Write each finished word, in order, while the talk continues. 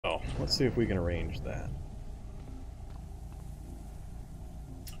So, let's see if we can arrange that.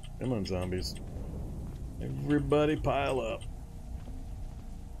 Come on, zombies. Everybody pile up.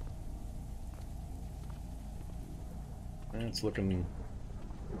 That's looking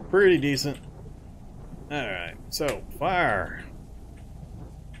pretty decent. Alright, so, fire.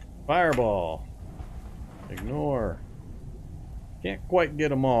 Fireball. Ignore. Can't quite get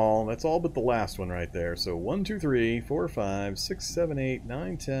them all. That's all but the last one right there. So 1, 2, 3, 4, 5, 6, 7, 8,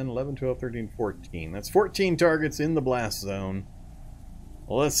 9, 10, 11, 12, 13, 14. That's 14 targets in the blast zone.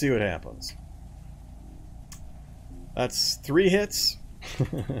 Well, let's see what happens. That's 3 hits.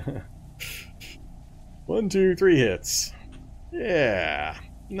 1, 2, 3 hits. Yeah,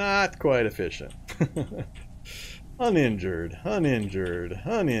 not quite efficient. Uninjured, uninjured,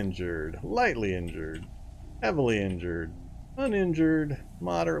 uninjured, lightly injured, heavily injured, uninjured,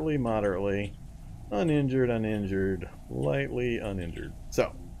 moderately, moderately, uninjured, uninjured, lightly uninjured.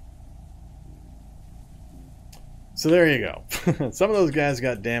 So there you go. Some of those guys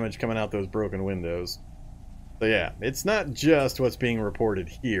got damage coming out those broken windows. So yeah, it's not just what's being reported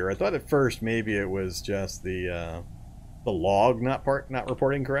here. I thought at first maybe it was just the log not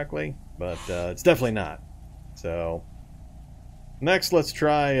reporting correctly, but it's definitely not. So next, let's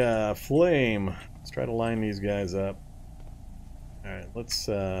try flame. Let's try to line these guys up. All right, let's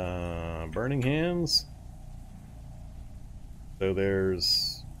burning hands. So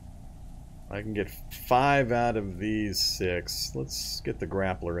there's, I can get 5 out of these 6. Let's get the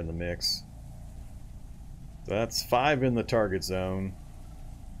grappler in the mix. So that's 5 in the target zone.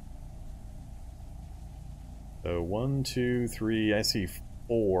 So 1, 2, 3, I see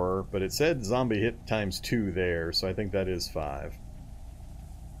 4, but it said zombie hit times 2 there, so I think that is 5.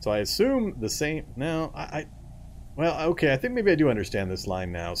 So I assume the same, no, well, okay, I think maybe I do understand this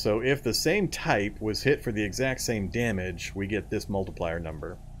line now. So if the same type was hit for the exact same damage, we get this multiplier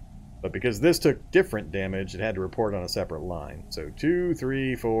number. But because this took different damage, it had to report on a separate line. So 2,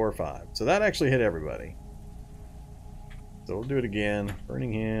 3, 4, 5. So that actually hit everybody. So we'll do it again.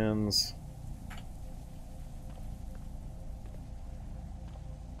 Burning hands.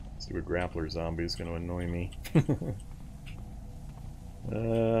 Stupid grappler zombie is going to annoy me.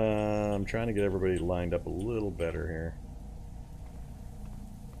 I'm trying to get everybody lined up a little better here.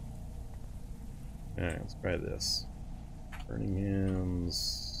 Alright, let's try this. Burning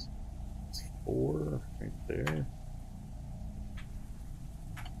hands. It's 4 right there.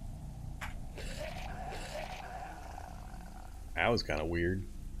 That was kind of weird.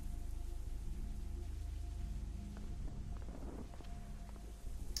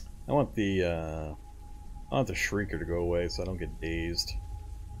 I want the Shrieker to go away so I don't get dazed.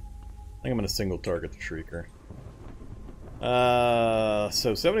 I think I'm going to single target the Shrieker.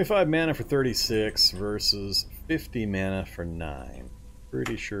 So 75 mana for 36 versus 50 mana for 9.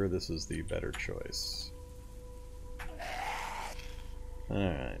 Pretty sure this is the better choice.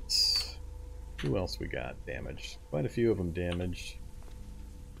 Alright. Who else we got damaged? Quite a few of them damaged.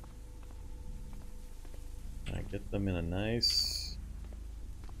 I get them in a nice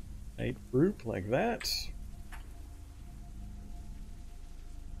tight group like that.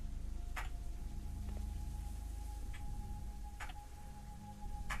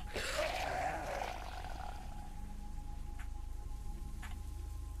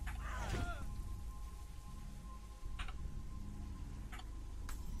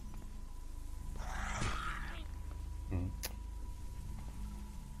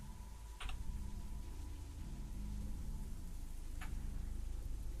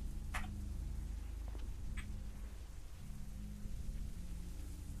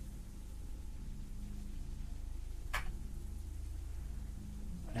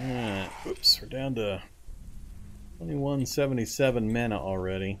 Oops, we're down to 2177 mana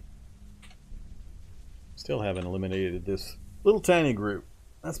already. Still haven't eliminated this little tiny group.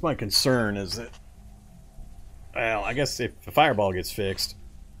 That's my concern, is that, well, I guess if the fireball gets fixed,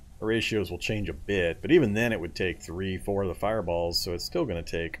 the ratios will change a bit, but even then it would take 3, 4 of the fireballs, so it's still going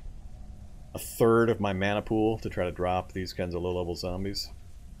to take a third of my mana pool to try to drop these kinds of low-level zombies.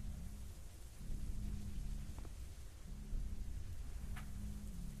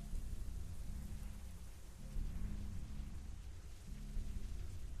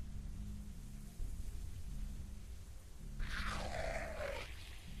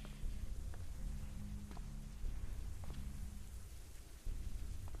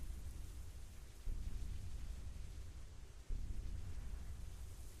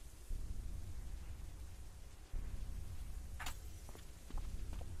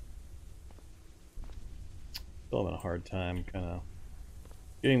 Still having a hard time kind of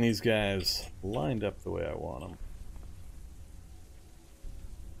getting these guys lined up the way I want them.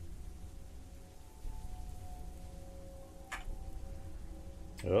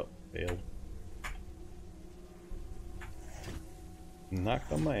 Oh, failed.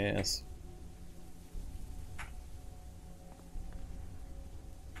 Knocked on my ass.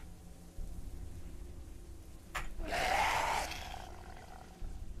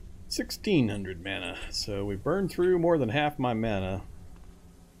 $1,600 mana. So we burned through more than half my mana.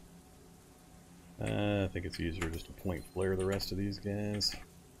 I think it's easier just to point flare the rest of these guys.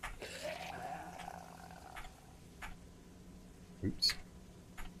 Oops.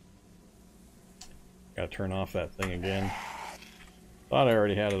 Gotta turn off that thing again. Thought I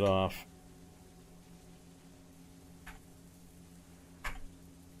already had it off.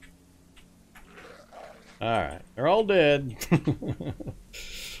 Alright, they're all dead.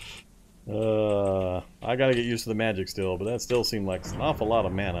 I gotta get used to the magic still, but that still seemed like an awful lot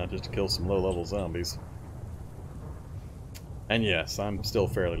of mana just to kill some low-level zombies. And yes, I'm still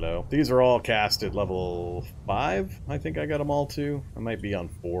fairly low. These are all casted level 5, I think I got them all to. I might be on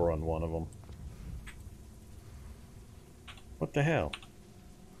 4 on one of them. What the hell?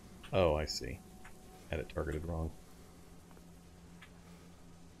 Oh, I see. Had it targeted wrong.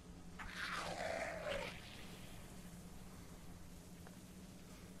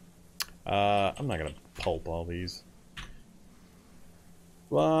 I'm not gonna pulp all these.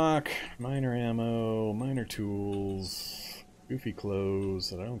 Block, minor ammo, minor tools, goofy clothes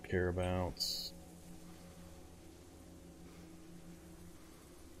that I don't care about.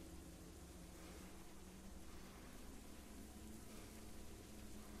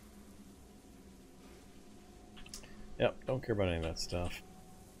 Yep, don't care about any of that stuff.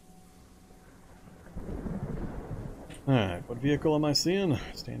 Alright, what vehicle am I seeing?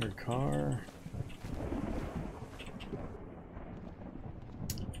 Standard car.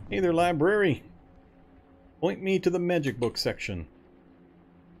 Hey there, library. Point me to the magic book section.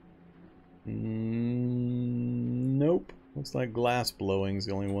 Nope. Looks like glass blowing's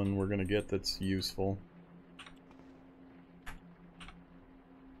the only one we're gonna get that's useful.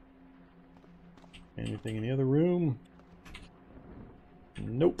 Anything in the other room?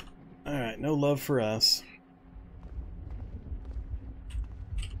 Nope. Alright, no love for us.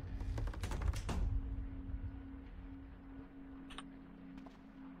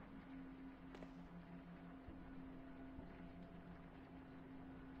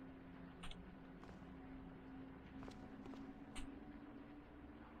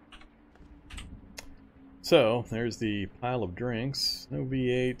 So, there's the pile of drinks. No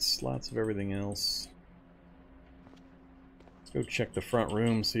V8s, lots of everything else. Let's go check the front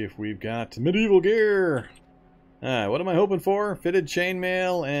room, see if we've got medieval gear. Alright, what am I hoping for? Fitted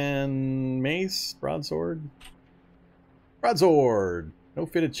chainmail and mace? Broadsword? Broadsword! No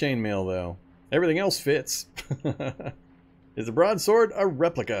fitted chainmail, though. Everything else fits. Is the broadsword a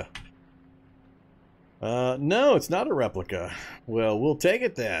replica? No, it's not a replica. Well, we'll take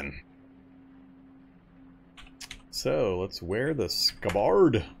it then. So, let's wear the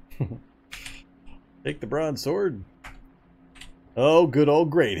scabbard. Take the broadsword. Oh, good old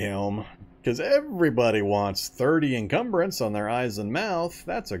Great Helm. Because everybody wants 30 encumbrance on their eyes and mouth.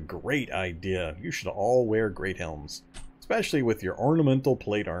 That's a great idea. You should all wear Great Helms. Especially with your ornamental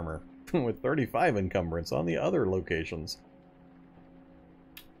plate armor. With 35 encumbrance on the other locations.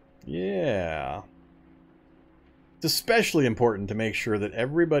 Yeah. It's especially important to make sure that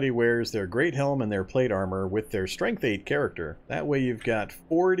everybody wears their Great Helm and their plate armor with their Strength 8 character. That way you've got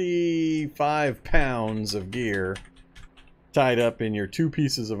 45 pounds of gear tied up in your 2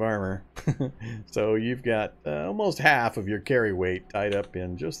 pieces of armor. So you've got almost half of your carry weight tied up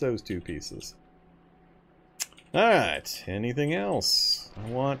in just those 2 pieces. Alright, anything else? I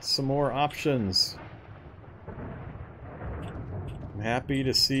want some more options. I'm happy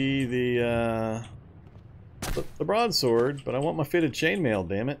to see the broadsword, but I want my fitted chainmail,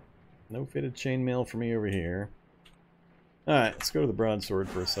 damn it. No fitted chainmail for me over here. Alright, let's go to the broadsword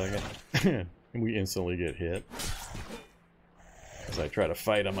for a second. And we instantly get hit. As I try to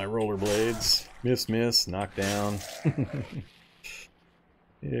fight on my rollerblades. Miss, miss, knock down.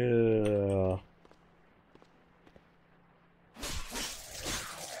 Yeah.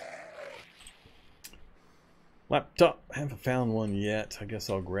 Laptop. I haven't found one yet. I guess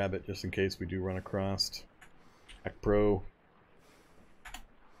I'll grab it just in case we do run across. Mac Pro.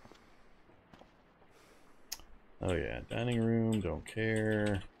 Oh yeah, dining room, don't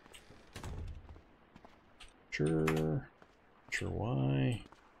care. Sure. Sure why.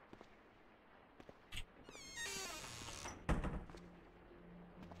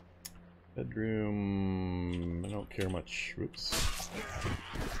 Bedroom, I don't care much. Whoops.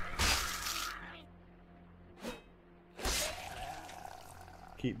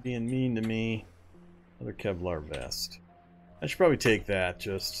 Keep being mean to me. Another Kevlar vest. I should probably take that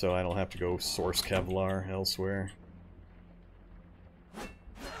just so I don't have to go source Kevlar elsewhere.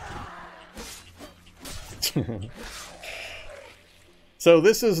 So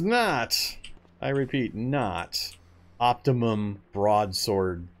this is not, I repeat, not optimum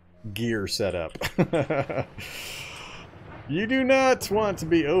broadsword gear setup. You do not want to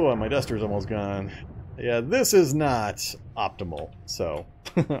be... Oh, my duster's almost gone. Yeah, this is not optimal, so...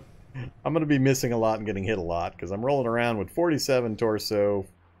 I'm going to be missing a lot and getting hit a lot, because I'm rolling around with 47 torso,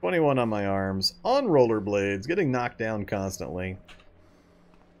 21 on my arms, on rollerblades, getting knocked down constantly.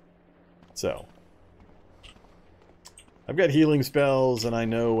 So... I've got healing spells, and I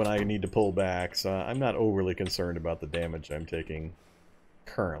know when I need to pull back, so I'm not overly concerned about the damage I'm taking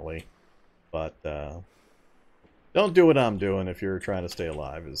currently. But, don't do what I'm doing if you're trying to stay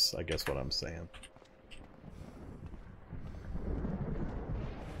alive, is I guess what I'm saying.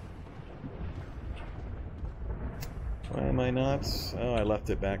 Why am I not? Oh, I left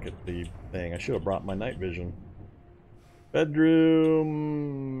it back at the thing. I should have brought my night vision.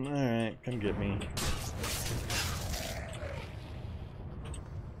 Bedroom... Alright, come get me.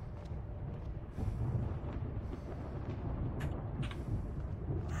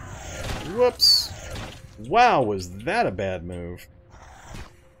 Whoops! Wow, was that a bad move?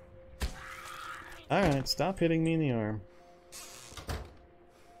 Alright, stop hitting me in the arm.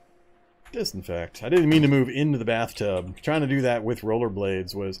 Disinfect. I didn't mean to move into the bathtub. Trying to do that with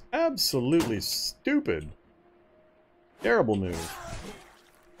rollerblades was absolutely stupid. Terrible move.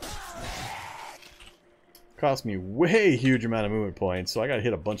 Cost me way huge amount of movement points, so I got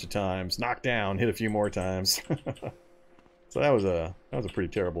hit a bunch of times, knocked down, hit a few more times. So that was a pretty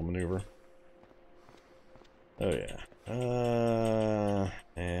terrible maneuver. Oh yeah.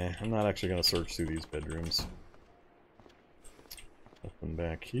 I'm not actually gonna search through these bedrooms. Nothing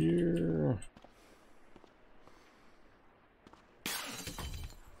back here.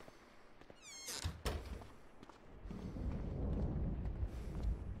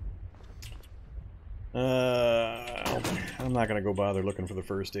 I'm not gonna go bother looking for the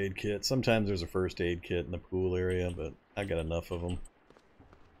first aid kit. Sometimes there's a first aid kit in the pool area, but I've got enough of them.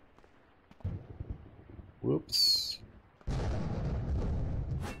 Whoops.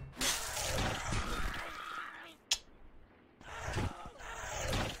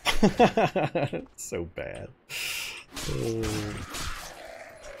 So bad.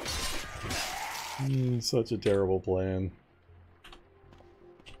 Such a terrible plan.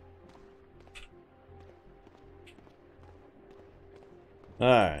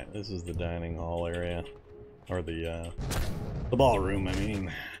 Alright, this is the dining hall area. Or the ballroom, I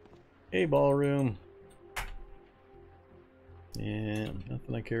mean. Hey, ballroom. Yeah,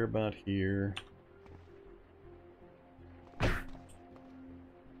 nothing I care about here.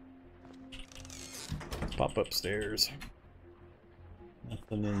 Let's pop upstairs.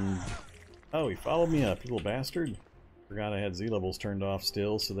 Nothing in... Oh, he followed me up, you little bastard. Forgot I had Z levels turned off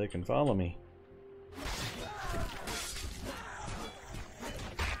still so they can follow me.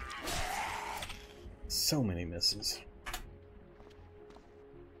 So many misses.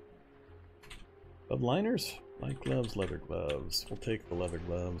 Bud liners? Light gloves, leather gloves. We'll take the leather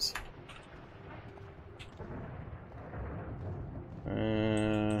gloves.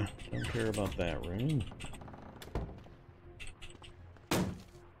 Don't care about that room.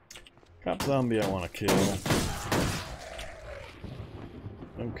 Cop zombie I want to kill.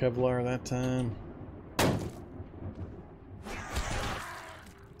 No Kevlar that time.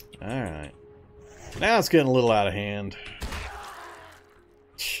 Alright. Now it's getting a little out of hand.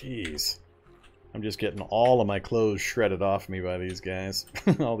 Jeez. I'm just getting all of my clothes shredded off me by these guys.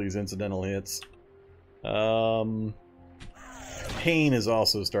 All these incidental hits. Pain is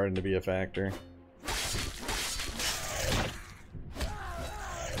also starting to be a factor.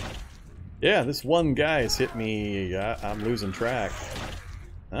 Yeah, this one guy has hit me. I'm losing track.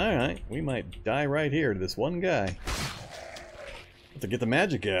 Alright, we might die right here to this one guy. Have to get the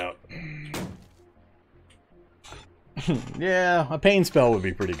magic out. Yeah, a pain spell would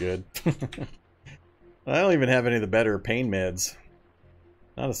be pretty good. I don't even have any of the better pain meds.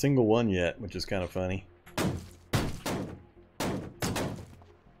 Not a single one yet, which is kind of funny.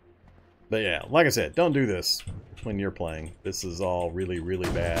 But yeah, like I said, don't do this when you're playing. This is all really, really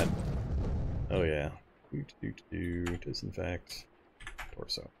bad. Oh yeah. Disinfect.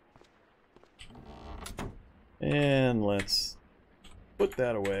 Torso. And let's put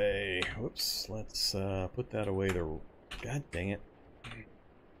that away. Whoops. Let's put that away the... God dang it.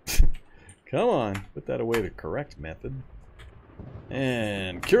 Come on. Put that away the correct method.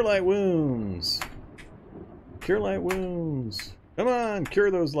 And cure light wounds. Cure light wounds. Come on,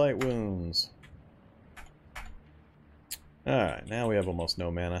 cure those light wounds. Alright, now we have almost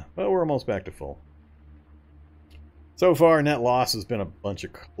no mana, but we're almost back to full. So far, net loss has been a bunch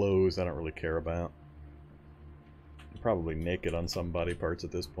of clothes I don't really care about. Probably naked on some body parts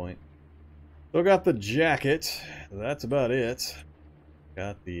at this point. Still got the jacket. That's about it.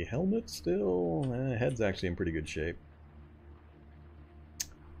 Got the helmet still. Head's actually in pretty good shape.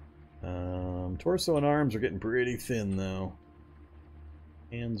 Torso and arms are getting pretty thin, though.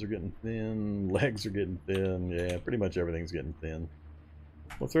 Hands are getting thin. Legs are getting thin. Yeah, pretty much everything's getting thin.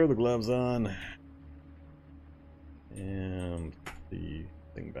 We'll throw the gloves on. And put the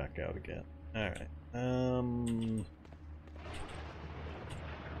thing back out again. Alright.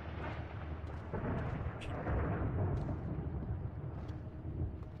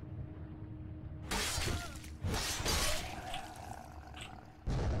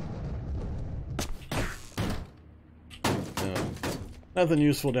 Nothing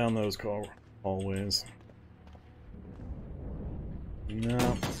useful down those hallways. No,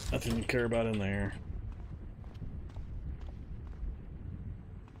 nothing you care about in there.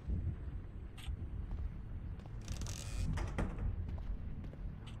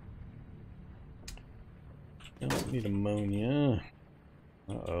 Don't need ammonia.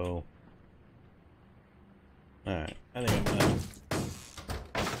 Uh-oh. Alright, I think I'm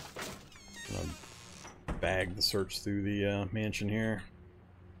gonna bag the search through the mansion here.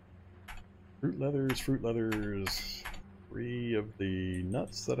 Fruit leathers, 3 of the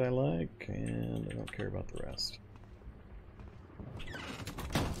nuts that I like, and I don't care about the rest.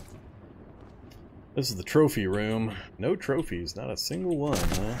 This is the trophy room. No trophies, not a single one,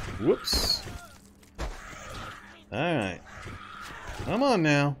 huh? Whoops. Alright. Come on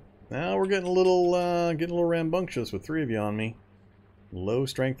now. Now we're getting a little rambunctious with 3 of you on me. Low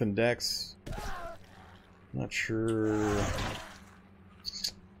strength and dex. Not sure.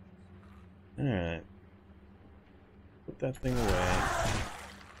 Alright. Put that thing away.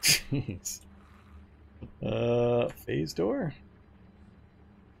 Jeez. Phase door?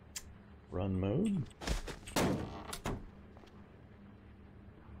 Run mode?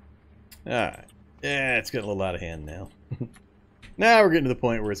 Alright. Yeah, it's getting a little out of hand now. Now we're getting to the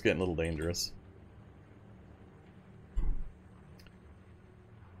point where it's getting a little dangerous.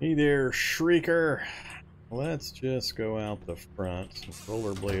 Hey there, Shrieker. Let's just go out the front and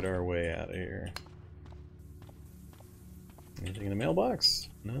rollerblade our way out of here. Anything in the mailbox?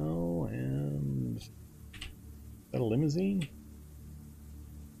 No, and... Is that a limousine?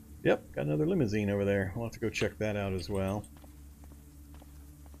 Yep, got another limousine over there. We'll have to go check that out as well.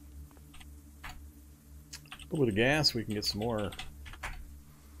 A little bit of gas, we can get some more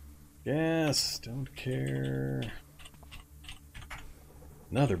gas. Don't care.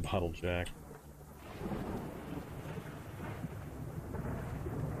 Another bottle jack.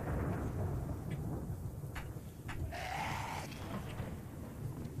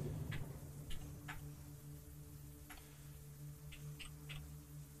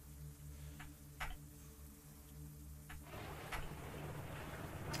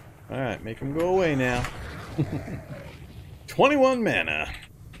 Alright, make him go away now. 21 mana.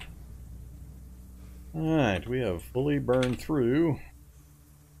 Alright, we have fully burned through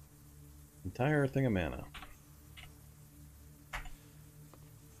entire thing of mana.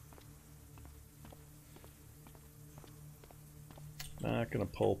 Not gonna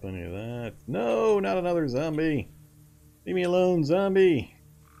pulp any of that. No, not another zombie. Leave me alone, zombie.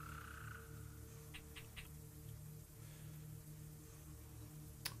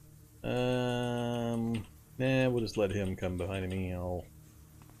 Nah, we'll just let him come behind me. I'll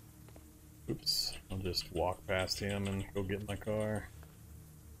just walk past him and go get in my car.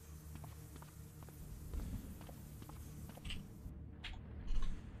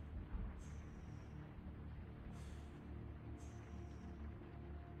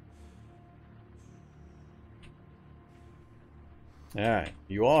 Alright,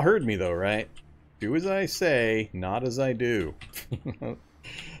 you all heard me though, right? Do as I say, not as I do.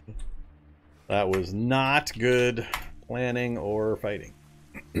 That was not good planning or fighting.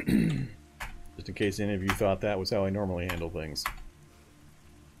 Just in case any of you thought that was how I normally handle things.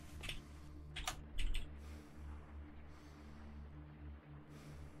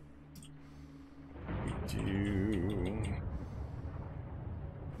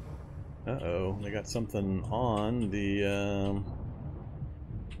 Uh-oh, they got something on the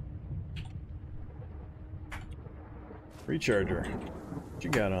recharger. What you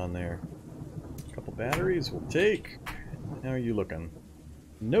got on there? A couple batteries we'll take. How are you looking?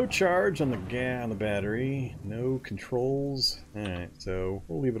 No charge on the battery. No controls. Alright, so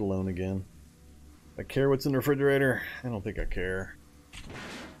we'll leave it alone again. I care what's in the refrigerator? I don't think I care.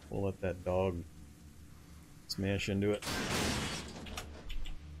 We'll let that dog Smash into it.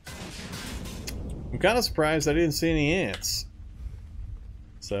 I'm kind of surprised I didn't see any ants.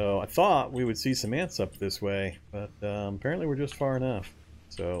 So I thought we would see some ants up this way, but apparently we're just far enough.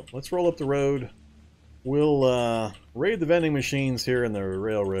 So let's roll up the road. We'll raid the vending machines here in the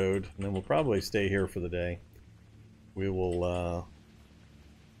railroad, and then we'll probably stay here for the day. We will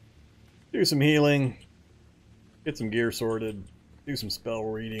do some healing, get some gear sorted, do some spell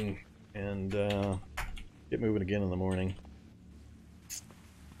reading, and get moving again in the morning.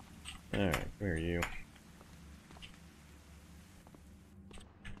 Alright, come here, you.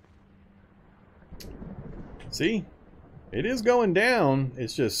 See? It is going down.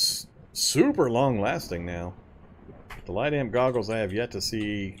 It's just super long lasting now. The light amp goggles I have yet to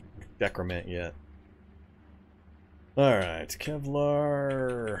see decrement yet. Alright,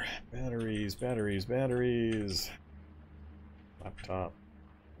 Kevlar, batteries, batteries, batteries. Laptop.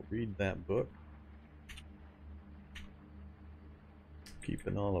 Read that book.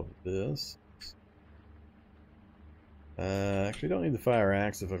 Keeping all of this. Actually don't need the fire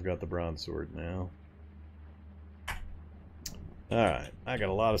axe if I've got the broadsword now. Alright, I got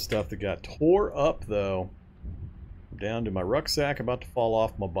a lot of stuff that got tore up though. I'm down to my rucksack about to fall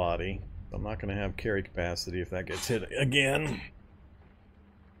off my body. I'm not going to have carry capacity if that gets hit again.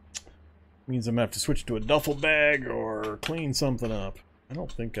 Means I'm going to have to switch to a duffel bag or clean something up. I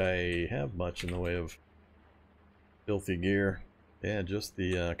don't think I have much in the way of filthy gear. Yeah, just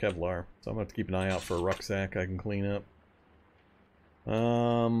the Kevlar. So I'm going to have to keep an eye out for a rucksack I can clean up.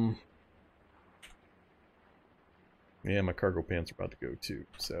 Yeah, my cargo pants are about to go too,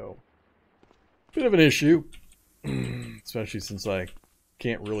 so bit of an issue. Especially since I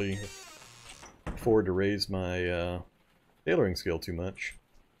can't really afford to raise my tailoring skill too much.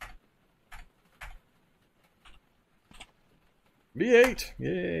 V8!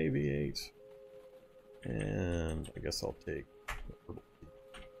 Yay, V8. And I guess I'll take...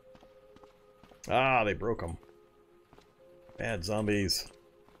 Ah, they broke them. Bad zombies.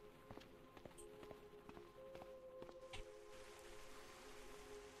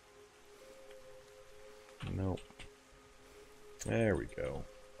 Nope. There we go.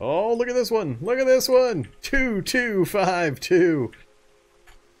 Oh, look at this one! Look at this one! 2252!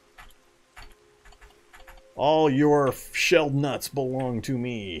 All your shelled nuts belong to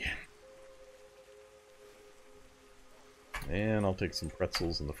me. And I'll take some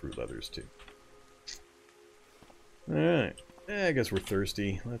pretzels and the fruit leathers too. Alright. I guess we're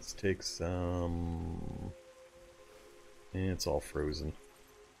thirsty. Let's take some... It's all frozen.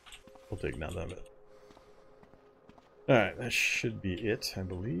 We'll take none of it. Alright, that should be it, I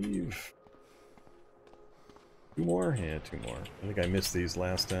believe. Two more? Yeah, two more. I think I missed these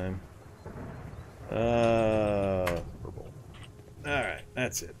last time. Purple. Alright,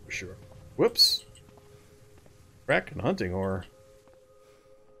 that's it for sure. Whoops. Crack and hunting ore.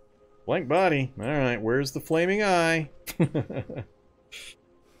 Blank body. Alright, where's the flaming eye?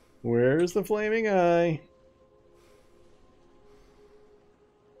 Where's the flaming eye?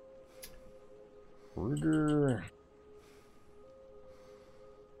 Burger.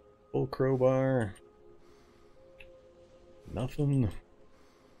 Full crowbar. Nothing.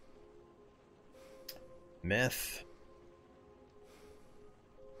 Meth.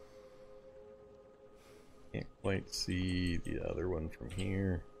 Can't quite see the other one from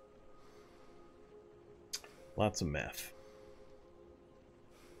here. Lots of meth.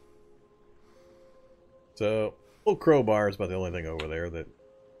 So, full crowbar is about the only thing over there that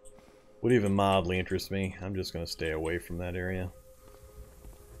would even mildly interest me. I'm just going to stay away from that area.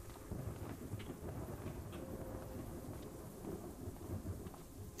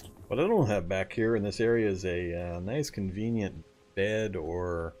 What I don't have back here in this area is a nice convenient bed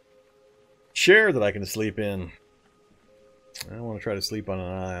or chair that I can sleep in. I don't want to try to sleep on an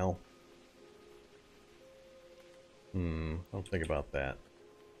aisle. I'll think about that.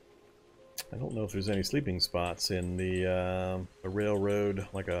 I don't know if there's any sleeping spots in the railroad,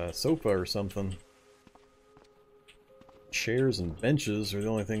 like a sofa or something. Chairs and benches are the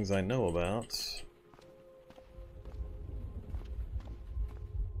only things I know about.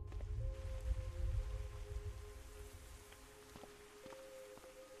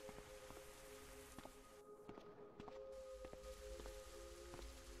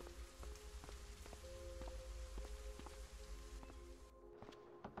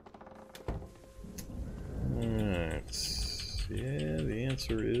 Yeah, the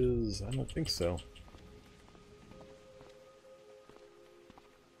answer is I don't think so.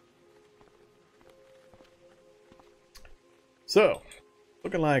 So,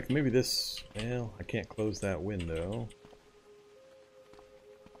 looking like maybe this, well, I can't close that window.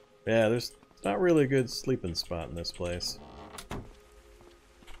 Yeah, there's Not really a good sleeping spot in this place.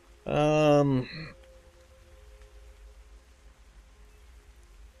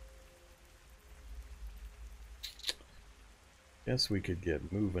 Guess we could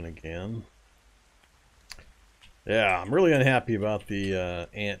get moving again. Yeah, I'm really unhappy about the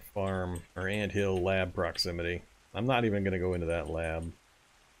ant farm or ant hill lab proximity. I'm not even going to go into that lab.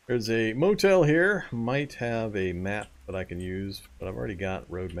 There's a motel here. Might have a map that I can use, but I've already got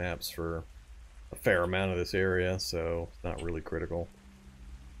road maps for a fair amount of this area, so it's not really critical.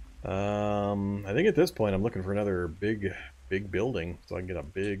 I think at this point I'm looking for another big building so I can get a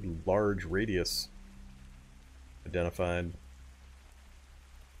big, large radius identified.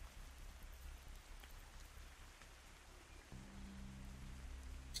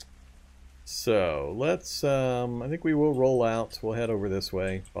 So let's, I think we will roll out. We'll head over this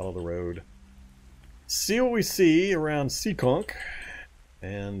way, follow the road. See what we see around Seekonk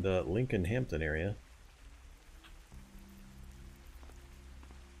and Lincoln Hampton area.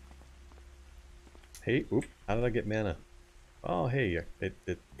 Hey, oop, how did I get mana? Oh, hey,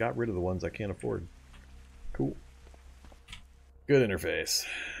 it got rid of the ones I can't afford. Cool. Good interface.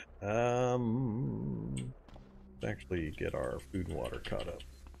 Let's actually get our food and water caught up.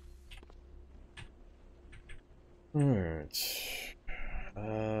 Alright.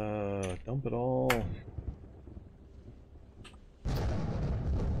 Dump it all.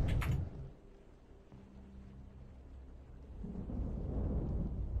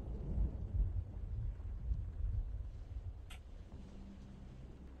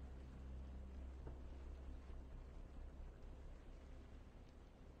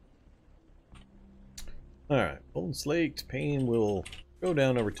 Alright, Golden Slate pain will go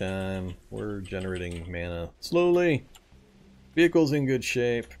down over time. We're generating mana slowly. Vehicle's in good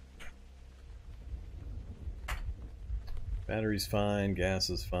shape. Battery's fine, gas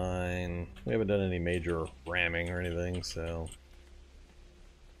is fine. We haven't done any major ramming or anything, so...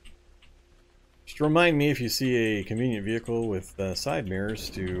 Just remind me if you see a convenient vehicle with side mirrors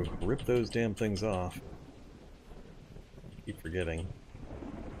to rip those damn things off. Keep forgetting.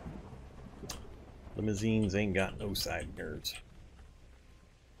 Limousines ain't got no side mirrors.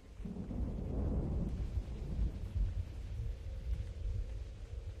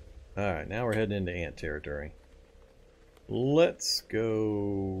 Alright, now we're heading into ant territory. Let's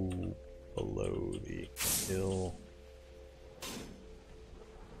go below the hill.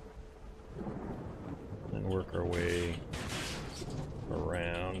 And work our way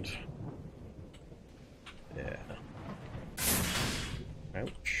around. Yeah.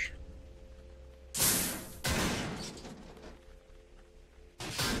 Ouch.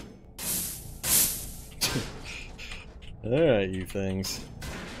 Alright, you things.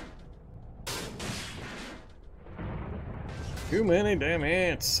 Too many damn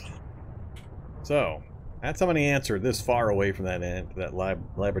ants. So, that's how many ants are this far away from that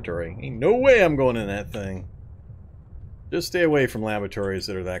laboratory. Ain't no way I'm going in that thing. Just stay away from laboratories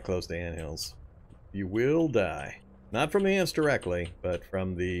that are that close to anthills. You will die. Not from the ants directly, but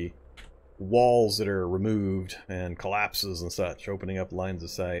from the walls that are removed and collapses and such, opening up lines of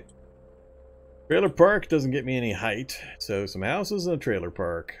sight. Trailer park doesn't get me any height, so some houses and a trailer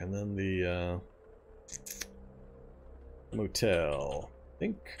park, and then the motel. I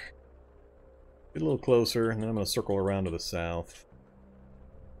think get a little closer, and then I'm going to circle around to the south.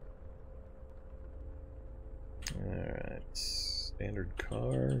 Alright, standard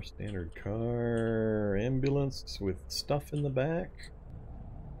car, ambulance with stuff in the back.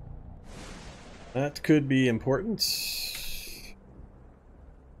 That could be important.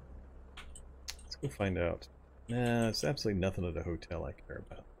 Go find out. Nah, it's absolutely nothing at a hotel I care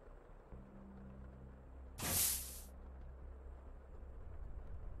about.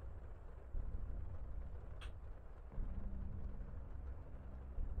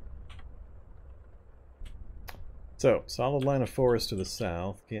 So, solid line of forest to the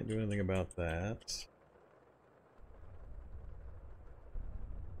south. Can't do anything about that.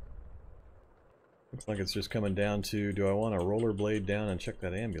 Looks like it's just coming down to, do I want to rollerblade down and check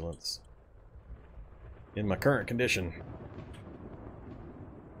that ambulance? In my current condition.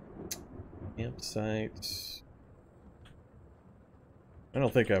 Campsite. I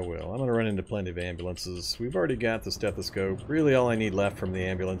don't think I will. I'm going to run into plenty of ambulances. We've already got the stethoscope. Really all I need left from the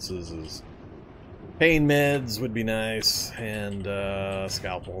ambulances is pain meds would be nice, and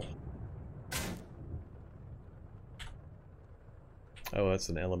scalpel. Oh, that's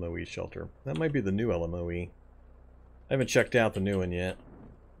an LMOE shelter. That might be the new LMOE. I haven't checked out the new one yet.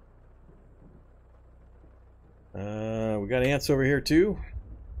 We got ants over here too.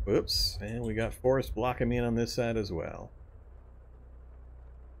 Whoops. And we got forest blocking me in on this side as well.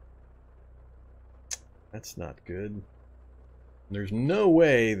 That's not good. There's no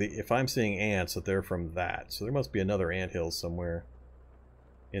way that if I'm seeing ants that they're from that. So there must be another anthill somewhere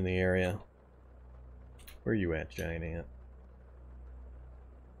in the area. Where are you at, giant ant?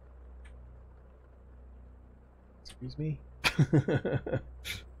 Excuse me? I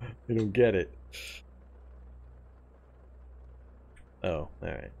don't get it. Oh,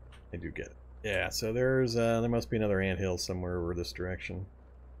 alright. I do get it. Yeah, so there's there must be another anthill somewhere over this direction.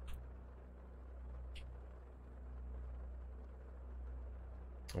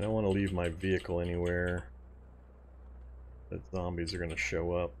 I don't want to leave my vehicle anywhere that zombies are going to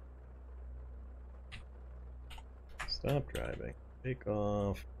show up. Stop driving. Take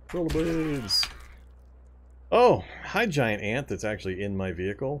off. Rollerblades! Oh! Hi, giant ant that's actually in my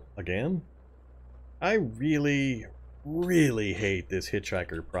vehicle. Again? I really, really hate this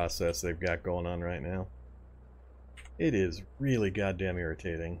hitchhiker process they've got going on right now. It is really goddamn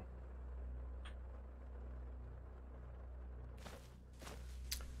irritating.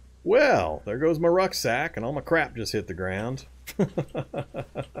 Well, there goes my rucksack, and all my crap just hit the ground.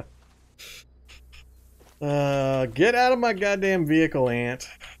 Get out of my goddamn vehicle, ant.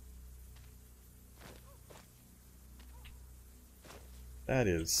 That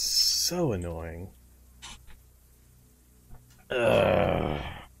is so annoying. I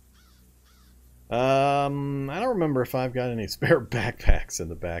don't remember if I've got any spare backpacks in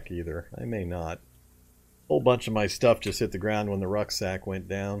the back either. I may not. A whole bunch of my stuff just hit the ground when the rucksack went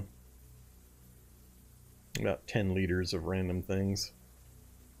down. About 10 liters of random things.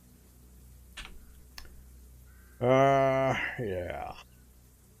 Yeah.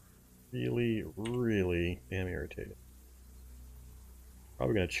 Really, really damn irritating.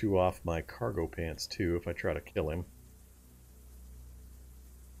 Probably gonna chew off my cargo pants too if I try to kill him.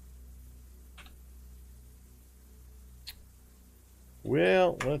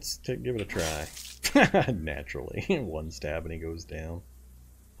 Well, let's give it a try. Naturally. One stab and he goes down.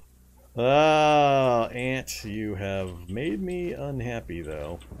 Ah, ant, you have made me unhappy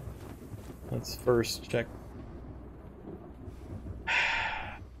though. Let's first check.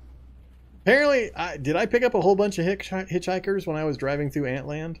 Apparently, did I pick up a whole bunch of hitchhikers when I was driving through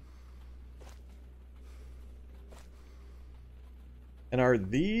Antland? And are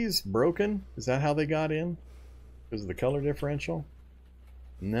these broken? Is that how they got in? Because of the color differential?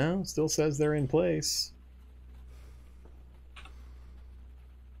 No, still says they're in place.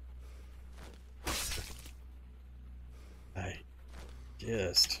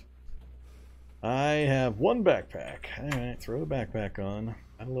 I have one backpack. Alright, throw the backpack on.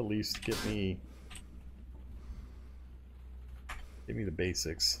 That'll at least get me the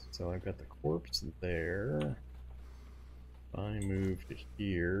basics. So I've got the corpse there. If I move to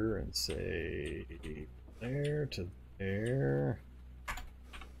here and say there to there.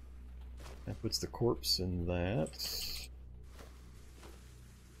 That puts the corpse in that.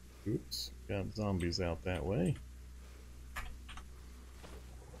 Oops, got zombies out that way.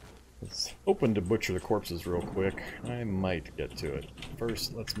 Let's open to butcher the corpses real quick. I might get to it.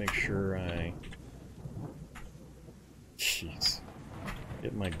 First, let's make sure I... Jeez.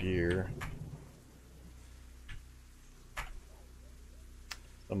 Get my gear.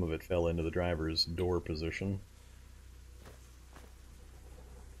 Some of it fell into the driver's door position.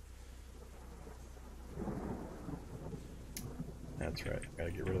 That's right.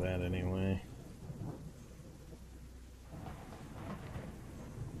 Gotta get rid of that anyway.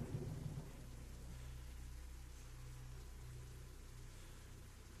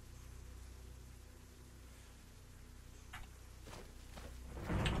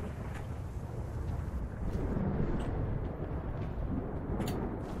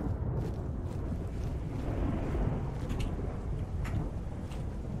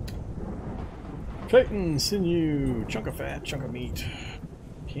 Chitin, sinew, chunk of fat, chunk of meat.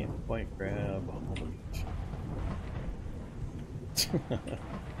 Can't quite grab all the meat.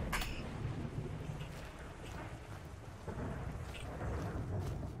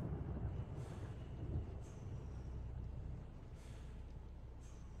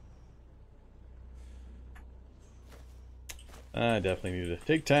 I definitely need to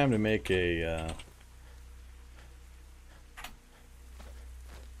take time to make a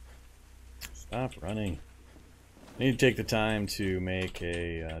stop running. I need to take the time to make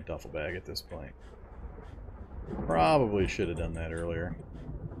a duffel bag at this point. Probably should have done that earlier.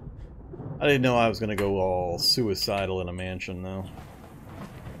 I didn't know I was going to go all suicidal in a mansion, though.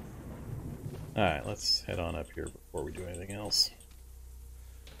 Alright, let's head on up here before we do anything else.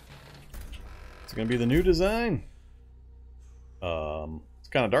 It's going to be the new design. It's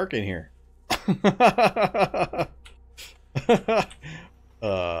kind of dark in here.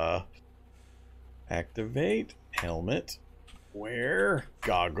 Activate. Helmet. Wear.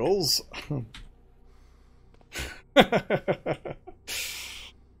 Goggles.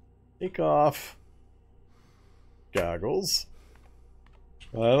 Take off. Goggles.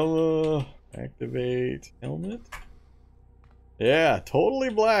 Activate. Helmet. Yeah, totally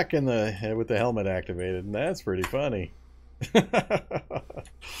black in the with the helmet activated, and that's pretty funny.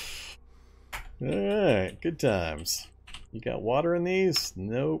 Alright, good times. You got water in these?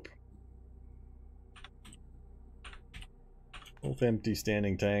 Nope. Both empty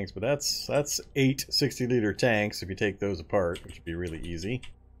standing tanks, but that's 8 60-liter tanks if you take those apart, which would be really easy.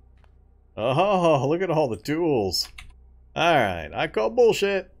 Oh, look at all the tools. Alright, I call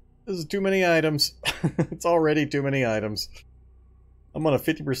bullshit. This is too many items. It's already too many items. I'm on a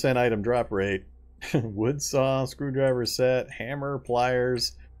 50% item drop rate. Wood saw, screwdriver set, hammer,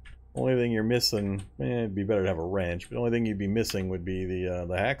 pliers. Only thing you're missing, it'd be better to have a wrench, but the only thing you'd be missing would be the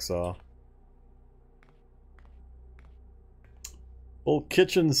hacksaw. Full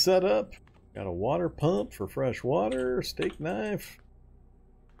kitchen setup. Got a water pump for fresh water, steak knife.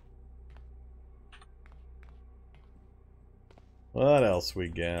 What else we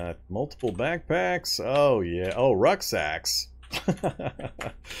got? Multiple backpacks. Oh yeah. Oh, rucksacks.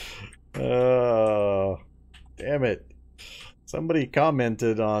 Oh, damn it. Somebody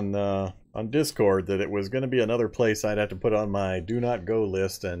commented on Discord that it was going to be another place I'd have to put on my do not go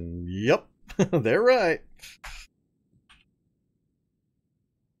list, and yep, they're right.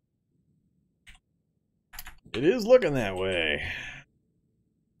 It is looking that way.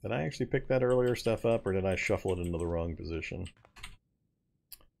 Did I actually pick that earlier stuff up, or did I shuffle it into the wrong position?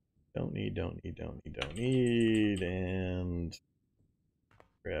 Don't need, and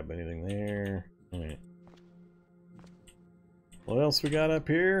grab anything there. Alright. What else we got up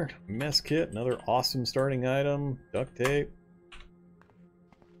here? Mess kit, another awesome starting item. Duct tape.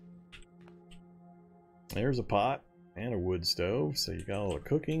 There's a pot and a wood stove, so you got all the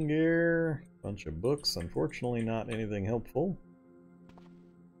cooking gear. Bunch of books, unfortunately not anything helpful.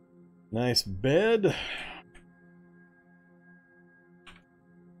 Nice bed.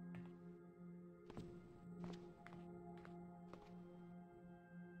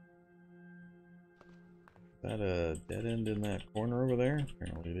 Is that a dead end in that corner over there?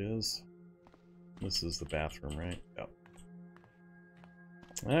 Apparently it is. This is the bathroom, right? Yep.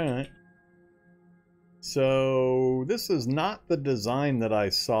 Alright. So, this is not the design that I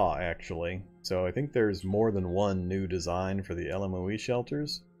saw, actually. So, I think there's more than one new design for the LMOE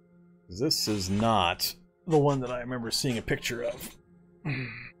shelters. This is not the one that I remember seeing a picture of.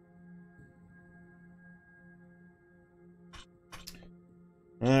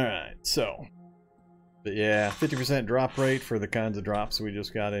 Alright, so... But yeah, 50% drop rate for the kinds of drops we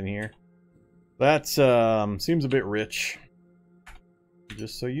just got in here. That seems a bit rich.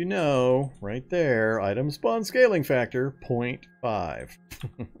 Just so you know, right there, item spawn scaling factor, 0.5.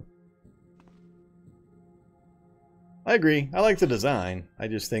 I agree. I like the design. I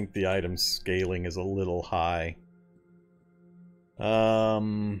just think the item scaling is a little high.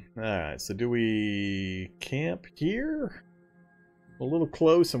 Alright, so do we camp here? A little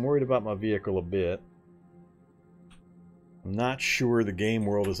close. I'm worried about my vehicle a bit. I'm not sure the game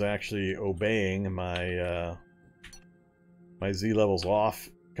world is actually obeying my my Z levels off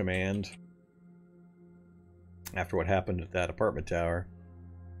command after what happened at that apartment tower.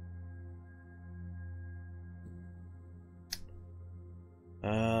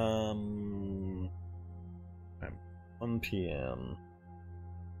 At 1 p.m.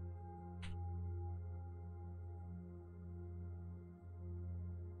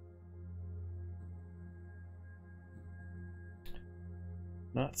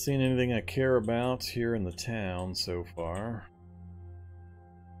 Not seeing anything I care about here in the town so far.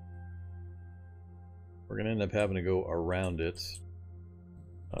 We're going to end up having to go around it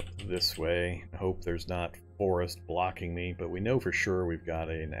up this way. I hope there's not forest blocking me, but we know for sure we've got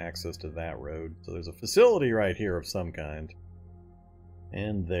an access to that road. So there's a facility right here of some kind.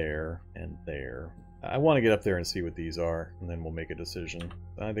 And there, and there. I want to get up there and see what these are, and then we'll make a decision.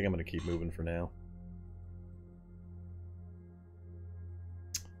 I think I'm going to keep moving for now.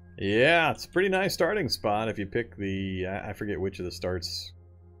 Yeah, it's a pretty nice starting spot if you pick the... I forget which of the starts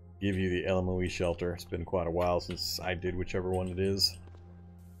give you the LMOE shelter. It's been quite a while since I did whichever one it is.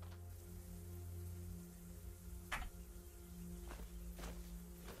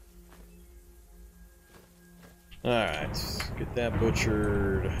 Alright, get that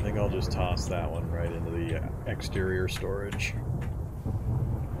butchered. I think I'll just toss that one right into the exterior storage.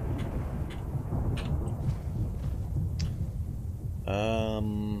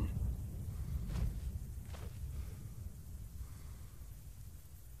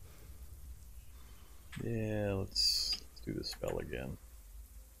 Yeah, let's do the spell again.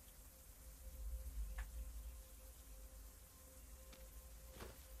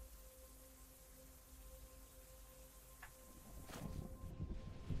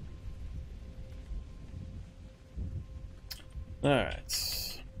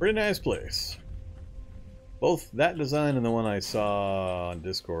 Alright. Pretty nice place. Both that design and the one I saw on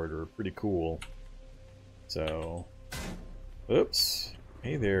Discord are pretty cool. So, oops.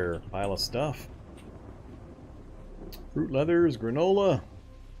 Hey there, pile of stuff. Fruit leathers, granola.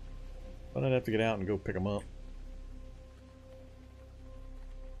 But I'd have to get out and go pick them up.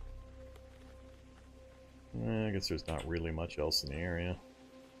 I guess there's not really much else in the area.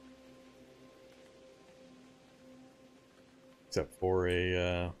 Except for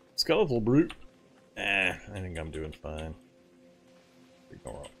a skeletal brute. I think I'm doing fine.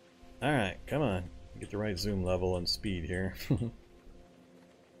 Alright, come on. Get the right zoom level and speed here. It's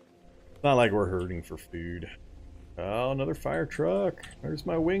not like we're hurting for food. Oh, another fire truck. There's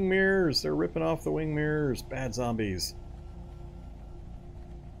my wing mirrors. They're ripping off the wing mirrors. Bad zombies.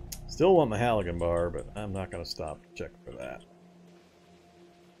 Still want my Halligan bar, but I'm not going to stop to check for that.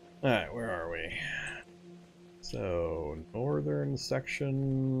 Alright, where are we? So, northern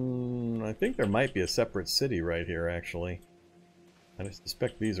section... I think there might be a separate city right here, actually. I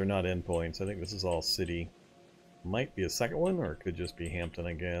suspect these are not endpoints. I think this is all city. Might be a second one, or it could just be Hampton,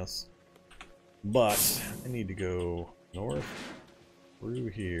 I guess. But, I need to go north through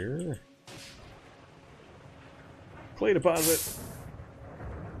here. Clay deposit!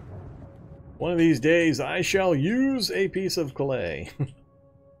 One of these days, I shall use a piece of clay.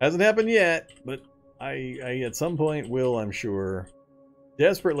 Hasn't happened yet, but I at some point will, I'm sure,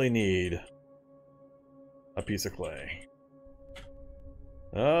 desperately need a piece of clay.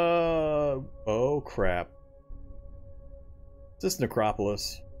 Oh crap. Is this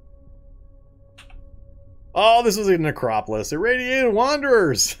Necropolis? Oh, this is a Necropolis. Irradiated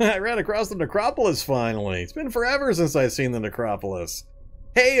Wanderers! I ran across the Necropolis finally. It's been forever since I've seen the Necropolis.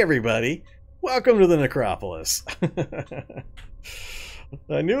 Hey everybody! Welcome to the Necropolis.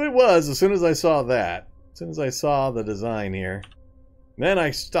 I knew it was as soon as I saw that. As soon as I saw the design here. Then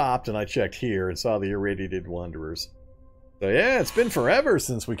I stopped and I checked here and saw the Irradiated Wanderers. So yeah, it's been forever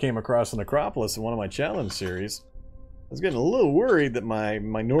since we came across the Necropolis in one of my challenge series. I was getting a little worried that my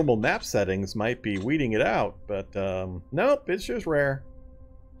normal map settings might be weeding it out, but nope, it's just rare.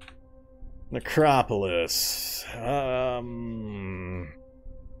 Necropolis.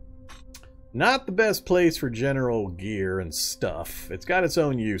 Not the best place for general gear and stuff. It's got its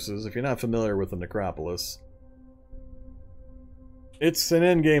own uses, if you're not familiar with the Necropolis. It's an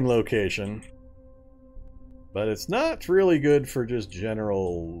endgame location. But it's not really good for just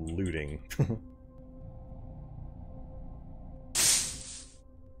general looting.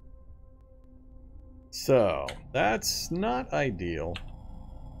 So, that's not ideal.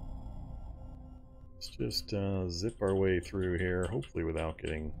 Let's just zip our way through here, hopefully without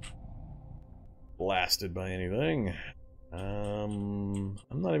getting blasted by anything. I'm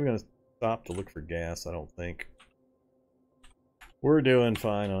not even going to stop to look for gas, I don't think. We're doing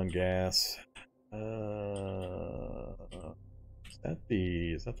fine on gas. Is that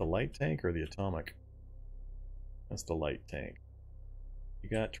the light tank or the atomic? That's the light tank. You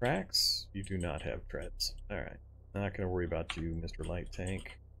got tracks? You do not have treads. Alright. Not gonna worry about you, Mr. Light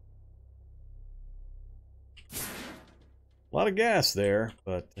Tank. A lot of gas there,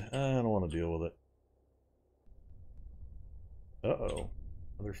 but I don't want to deal with it. Uh-oh.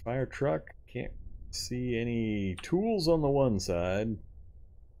 Another fire truck. Can't see any tools on the one side.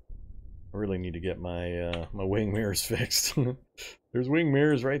 I really need to get my my wing mirrors fixed. There's wing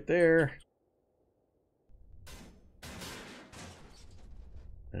mirrors right there.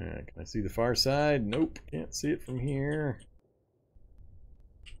 Alright, can I see the far side? Nope, can't see it from here.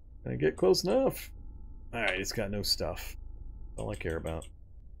 Can I get close enough? Alright, it's got no stuff. That's all I care about.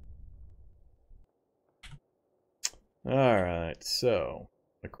 Alright, so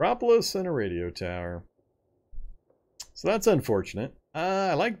Necropolis and a radio tower. So that's unfortunate.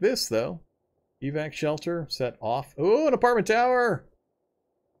 I like this though. Evac shelter set off. Oh, an apartment tower!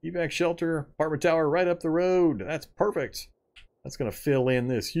 Evac shelter, apartment tower right up the road. That's perfect. That's going to fill in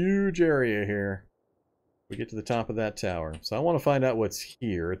this huge area here. We get to the top of that tower. So I want to find out what's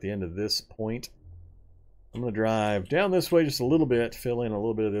here at the end of this point. I'm going to drive down this way just a little bit, fill in a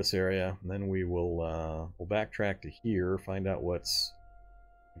little bit of this area, and then we will we'll backtrack to here, find out what's...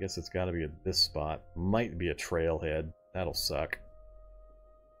 I guess it's got to be at this spot. Might be a trailhead. That'll suck.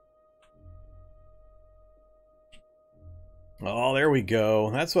 Oh, there we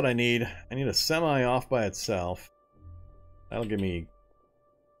go. That's what I need. I need a semi off by itself. That'll give me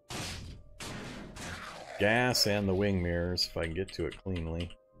gas and the wing mirrors, if I can get to it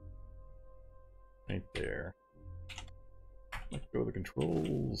cleanly. Right there. Let go of the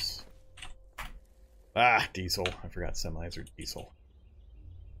controls. Ah, diesel. I forgot semis are diesel.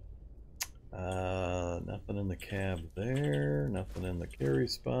 Nothing in the cab there. Nothing in the carry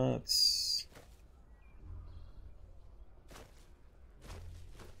spots.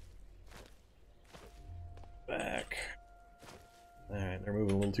 Back. Alright, they're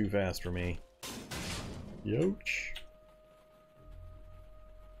moving a little too fast for me. Yoch.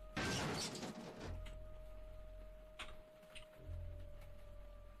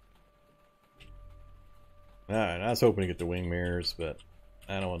 Alright, I was hoping to get the wing mirrors, but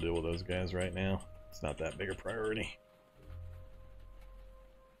I don't want to deal with those guys right now. It's not that big a priority.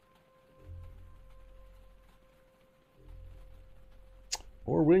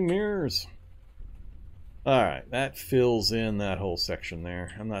 More wing mirrors. Alright, that fills in that whole section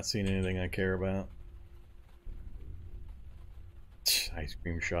there. I'm not seeing anything I care about. Ice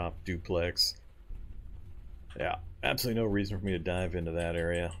cream shop, duplex. Yeah, absolutely no reason for me to dive into that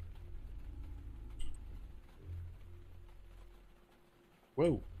area.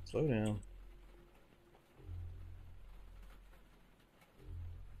 Whoa, slow down.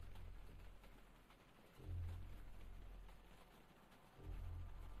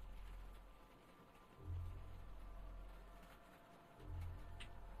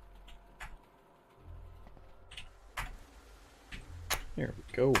 There we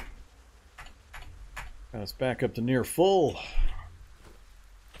go. Got us back up to near full.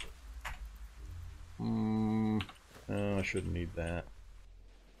 Oh, I shouldn't need that.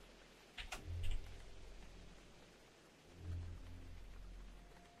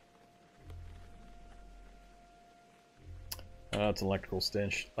 It's an electrical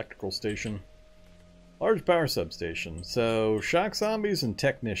station. Large power substation. So, shock zombies and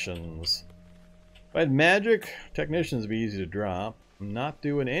technicians. If I had magic, technicians would be easy to drop. I'm not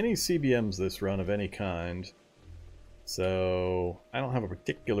doing any CBMs this run of any kind. So, I don't have a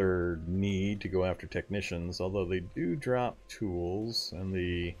particular need to go after technicians, although they do drop tools, and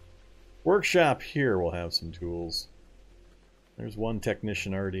the workshop here will have some tools. There's one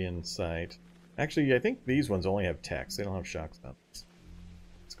technician already in sight. Actually, I think these ones only have techs. They don't have shock zombies.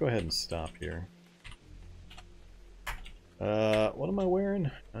 Let's go ahead and stop here. What am I wearing?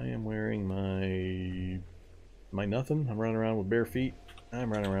 I am wearing my nothing. I'm running around with bare feet.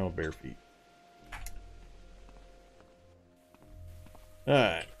 I'm running around with bare feet.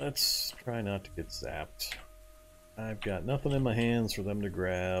 Alright, let's try not to get zapped. I've got nothing in my hands for them to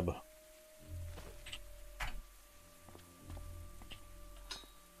grab.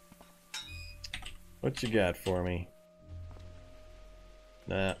 What you got for me?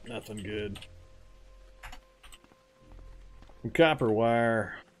 Nah, nothing good. Some copper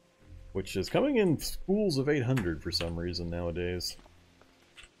wire, which is coming in spools of 800 for some reason nowadays.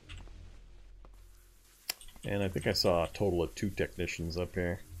 And I think I saw a total of 2 technicians up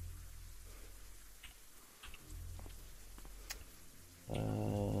here.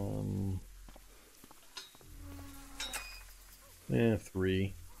 Yeah,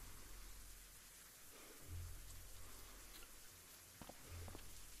 3.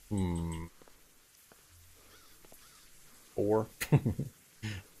 Hmm. 4.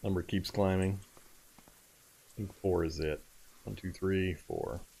 Number keeps climbing. I think 4 is it. 1, 2, 3,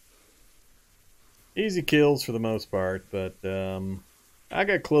 4. Easy kills for the most part, but I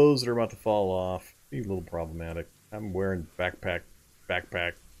got clothes that are about to fall off. Be a little problematic. I'm wearing backpack,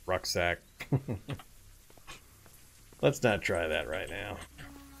 rucksack. Let's not try that right now.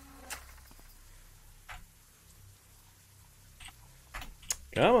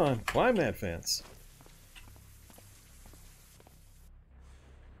 Come on, climb that fence.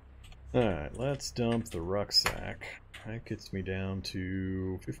 Alright, let's dump the rucksack. That gets me down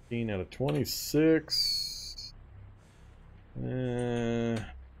to 15 out of 26. Not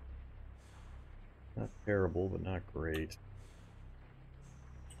terrible, but not great.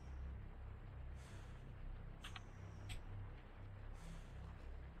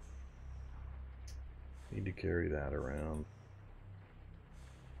 Need to carry that around.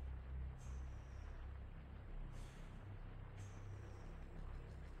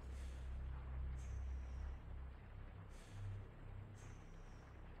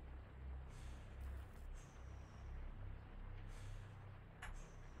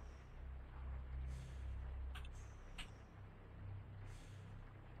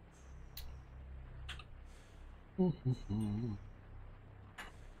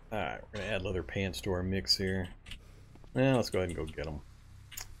 Alright, we're going to add leather pants to our mix here. Now let's go ahead and go get them.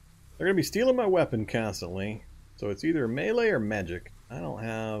 They're going to be stealing my weapon constantly, so it's either melee or magic. I don't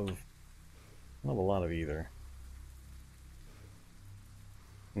have Not a lot of either.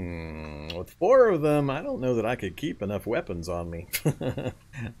 With 4 of them, I don't know that I could keep enough weapons on me. I'd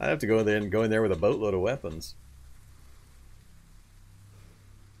have to go in there with a boatload of weapons.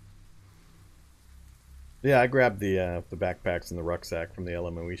 Yeah, I grabbed the backpacks and the rucksack from the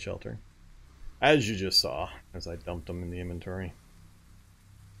LMOE shelter, as you just saw, as I dumped them in the inventory.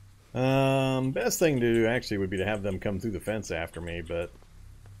 Best thing to do actually would be to have them come through the fence after me, but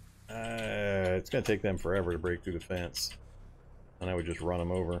it's gonna take them forever to break through the fence, and I would just run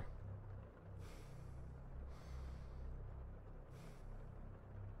them over.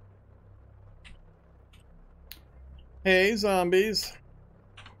 Hey, zombies!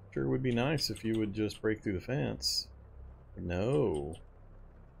 Sure would be nice if you would just break through the fence. No.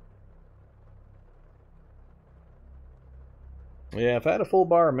 Yeah, if I had a full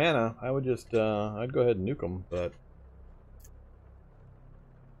bar of mana, I would just, I'd go ahead and nuke them, but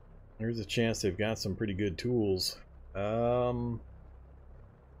there's a chance they've got some pretty good tools.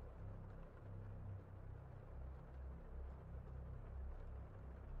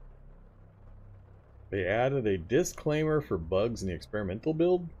 They added a disclaimer for bugs in the experimental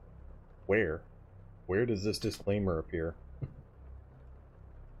build? Where? Where does this disclaimer appear? Is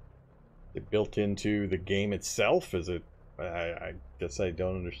it built into the game itself? Is it... I guess I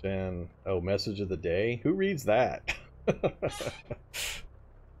don't understand. Oh, message of the day? Who reads that? I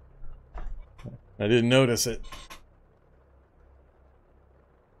didn't notice it.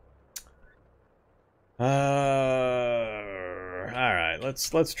 Alright,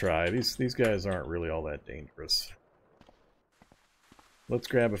 let's try. These guys aren't really all that dangerous. Let's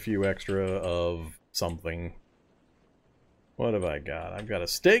grab a few extra of something. What have I got? I've got a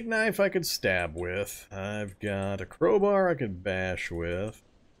steak knife I could stab with. I've got a crowbar I could bash with.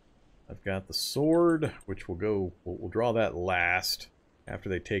 I've got the sword, which we'll draw that last after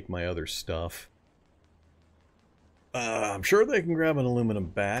they take my other stuff. I'm sure they can grab an aluminum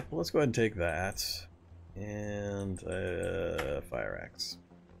bat, but let's go ahead and take that. And fire axe.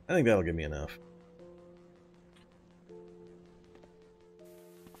 I think that'll give me enough.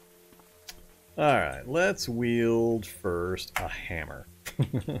 Alright, let's wield first a hammer.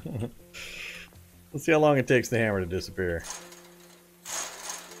 Let's see how long it takes the hammer to disappear.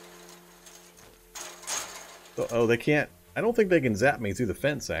 Oh, they can't... I don't think they can zap me through the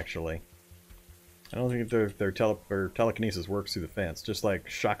fence, actually. I don't think their telekinesis works through the fence, just like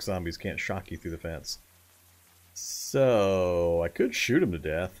shock zombies can't shock you through the fence. So, I could shoot them to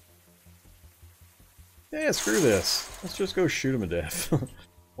death. Yeah, screw this. Let's just go shoot them to death.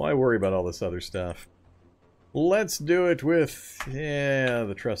 Why worry about all this other stuff? Let's do it with, yeah,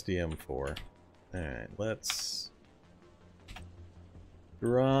 the trusty M4. Alright, let's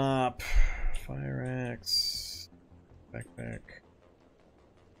drop fire axe, backpack,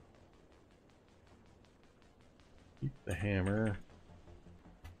 keep the hammer.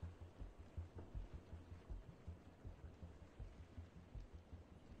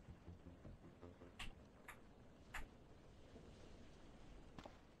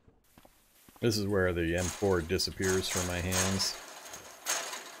 This is where the M4 disappears from my hands.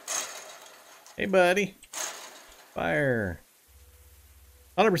 Hey, buddy. Fire.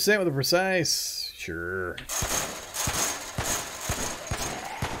 100% with a precise. Sure.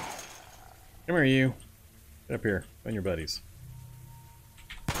 Come here, you. Get up here. Find your buddies.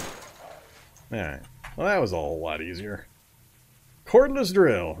 Alright. Well, that was a whole lot easier. Cordless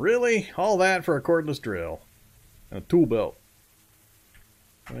drill. Really? All that for a cordless drill. And a tool belt.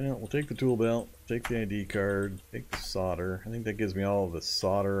 Well, we'll take the tool belt, take the ID card, take the solder. I think that gives me all of the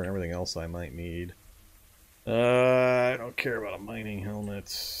solder and everything else I might need. I don't care about a mining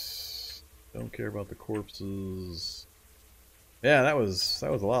helmet. Don't care about the corpses. Yeah, that was a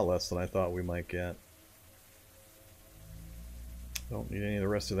lot less than I thought we might get. Don't need any of the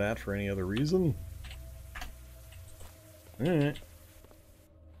rest of that for any other reason. Alright.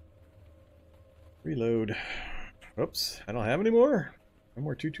 Reload. Oops, I don't have any more? No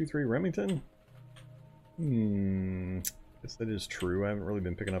more 223 Remington? Guess that is true. I haven't really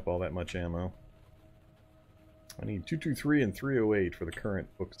been picking up all that much ammo. I need 223 and 308 for the current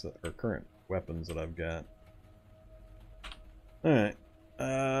books or current weapons that I've got. Alright.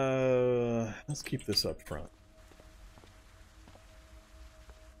 Let's keep this up front.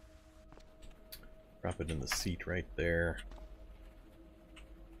 Drop it in the seat right there.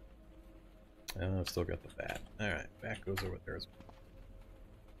 And I've still got the bat. Alright, bat goes over there as well.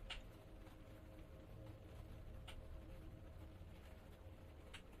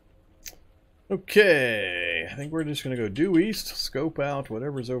 Okay, I think we're just going to go due east, scope out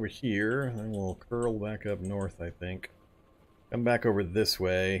whatever's over here, and then we'll curl back up north, I think. Come back over this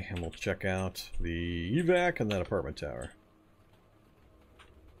way, and we'll check out the evac and that apartment tower.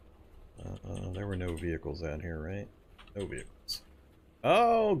 There were no vehicles out here, right? No vehicles.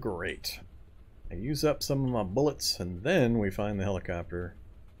 Oh, great. I use up some of my bullets, and then we find the helicopter.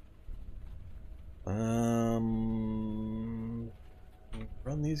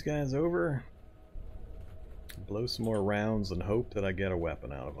 Run these guys over. Blow some more rounds and hope that I get a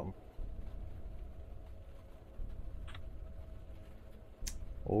weapon out of them.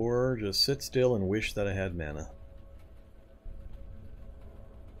 Or just sit still and wish that I had mana.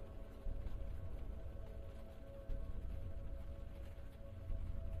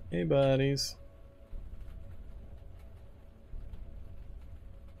 Hey, buddies.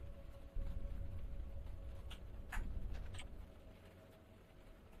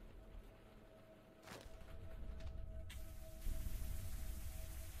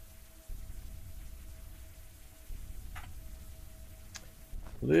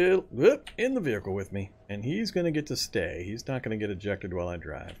 In the vehicle with me, and he's gonna get to stay. He's not gonna get ejected while I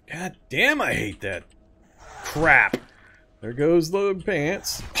drive. God damn, I hate that crap. There goes the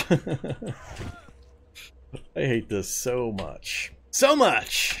pants. I hate this so much. So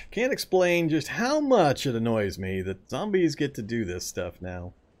much! Can't explain just how much it annoys me that zombies get to do this stuff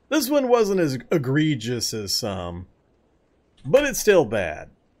now. This one wasn't as egregious as some, but it's still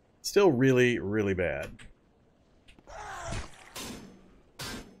bad. Still really, really bad.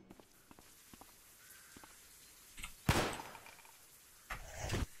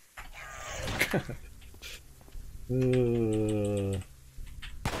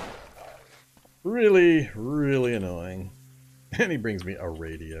 Really, really annoying. And he brings me a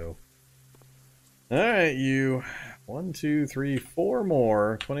radio. Alright, you. 1, 2, 3, 4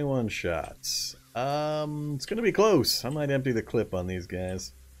 more. 21 shots. It's gonna be close. I might empty the clip on these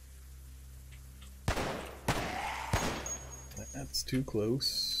guys. That's too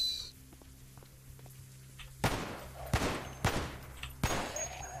close.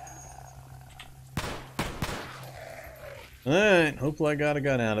 Alright, hopefully I got a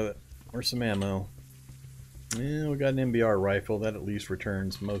gun out of it. Or some ammo. Yeah, we got an MBR rifle. That at least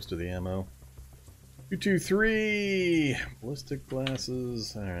returns most of the ammo. 2, 2, 3! Ballistic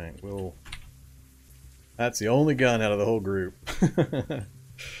glasses. Alright, well... That's the only gun out of the whole group.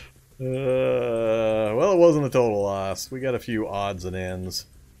 Well, it wasn't a total loss. We got a few odds and ends.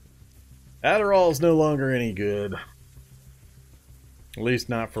 Adderall's no longer any good. At least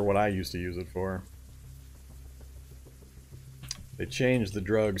not for what I used to use it for. They changed the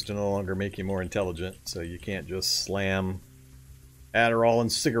drugs to no longer make you more intelligent, so you can't just slam Adderall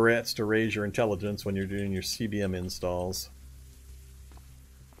and cigarettes to raise your intelligence when you're doing your CBM installs.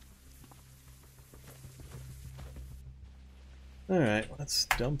 Alright, let's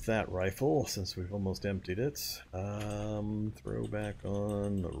dump that rifle since we've almost emptied it. Throw back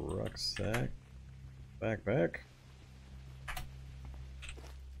on the rucksack. Backpack.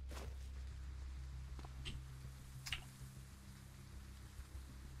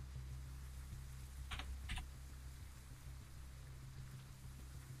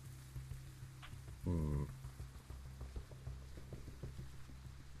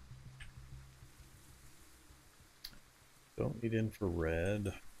 Don't need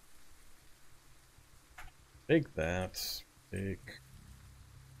infrared. Take that. Take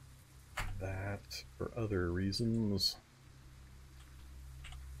that for other reasons.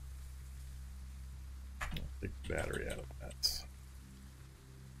 I'll take the battery out of that.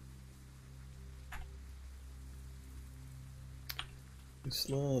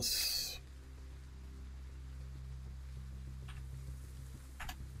 Useless.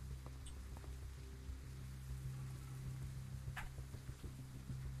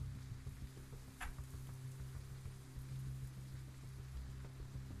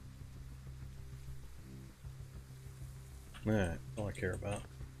 Alright, all I care about.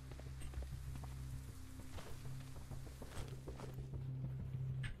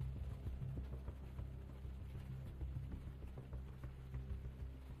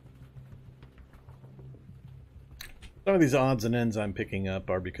 Some of these odds and ends I'm picking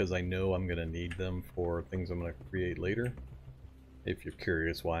up are because I know I'm going to need them for things I'm going to create later. If you're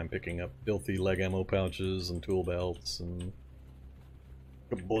curious why I'm picking up filthy leg ammo pouches and tool belts and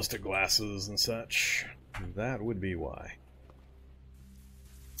ballistic glasses and such, that would be why.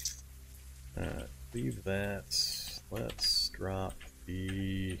 Leave that. Let's drop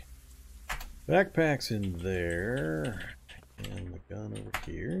the backpacks in there and the gun over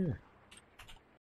here.